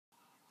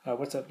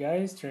What's up,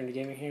 guys? Trinity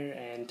Gaming here,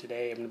 and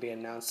today I'm going to be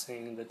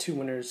announcing the two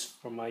winners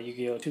for my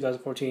Yu-Gi-Oh!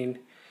 2014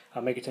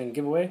 Mega 10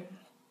 giveaway.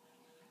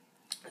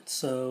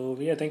 So,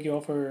 yeah, thank you all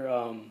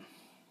for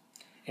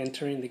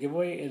entering the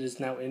giveaway. It is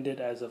now ended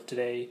as of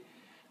today,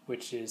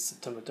 which is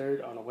September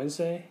 3rd on a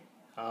Wednesday.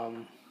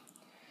 Yeah,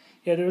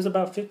 there was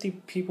about 50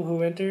 people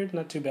who entered,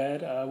 not too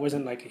bad. It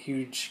wasn't like a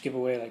huge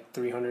giveaway, like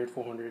 300,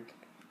 400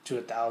 to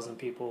 1,000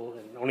 people,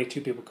 and only 2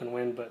 people can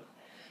win, but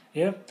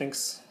yeah,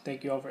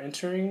 thank you all for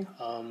entering.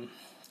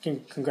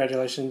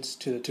 Congratulations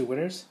to the 2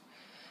 winners.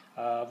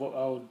 What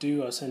I'll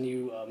do, I'll send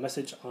you a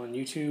message on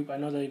YouTube. I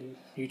know that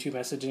YouTube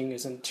messaging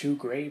isn't too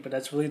great, but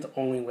that's really the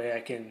only way I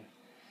can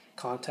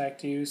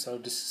contact you. So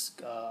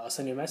just I'll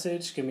send you a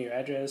message, give me your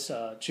address,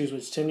 choose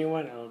which tin you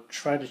want. I'll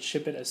try to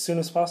ship it as soon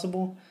as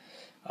possible,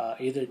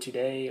 either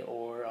today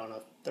or on a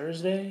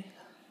Thursday.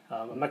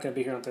 I'm not going to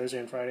be here on Thursday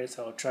and Friday,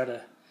 so I'll try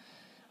to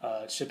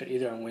ship it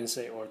either on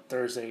Wednesday or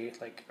Thursday,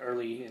 like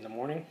early in the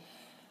morning.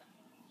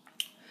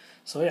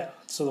 So yeah,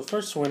 so the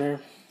first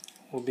winner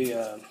will be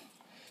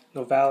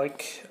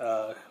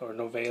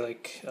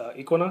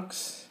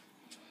NovalicEquinox.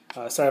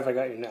 Sorry if I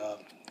got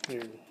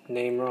your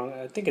name wrong.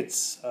 I think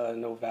it's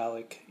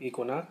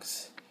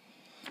NovalicEquinox.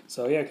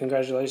 So yeah,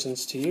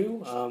 congratulations to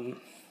you.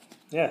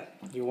 Yeah,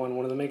 you won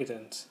one of the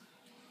Megatons.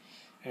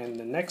 And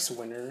the next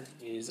winner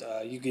is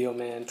Yugioh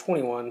Man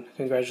 21.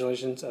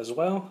 Congratulations as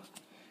well.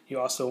 You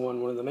also won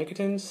one of the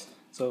Megatons.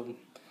 So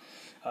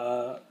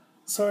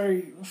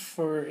sorry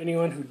for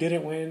anyone who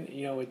didn't win.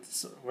 You know,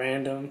 it's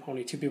random.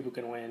 Only 2 people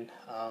can win.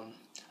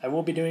 I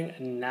will be doing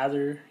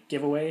another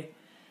giveaway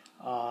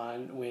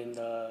on when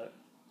the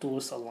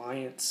Duelist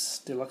Alliance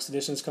Deluxe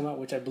Editions come out,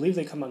 which I believe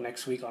they come out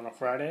next week on a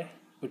Friday,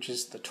 which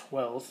is the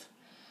 12th.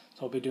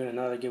 So I'll be doing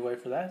another giveaway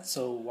for that,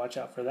 so watch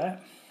out for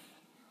that.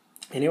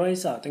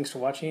 Anyways, thanks for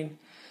watching.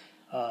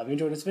 If you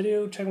enjoyed this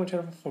video, check my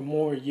channel for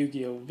more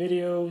Yu-Gi-Oh!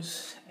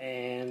 Videos.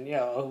 And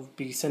yeah, I'll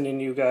be sending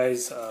you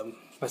guys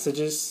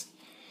messages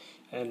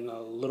in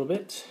a little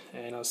bit,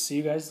 and I'll see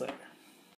you guys later.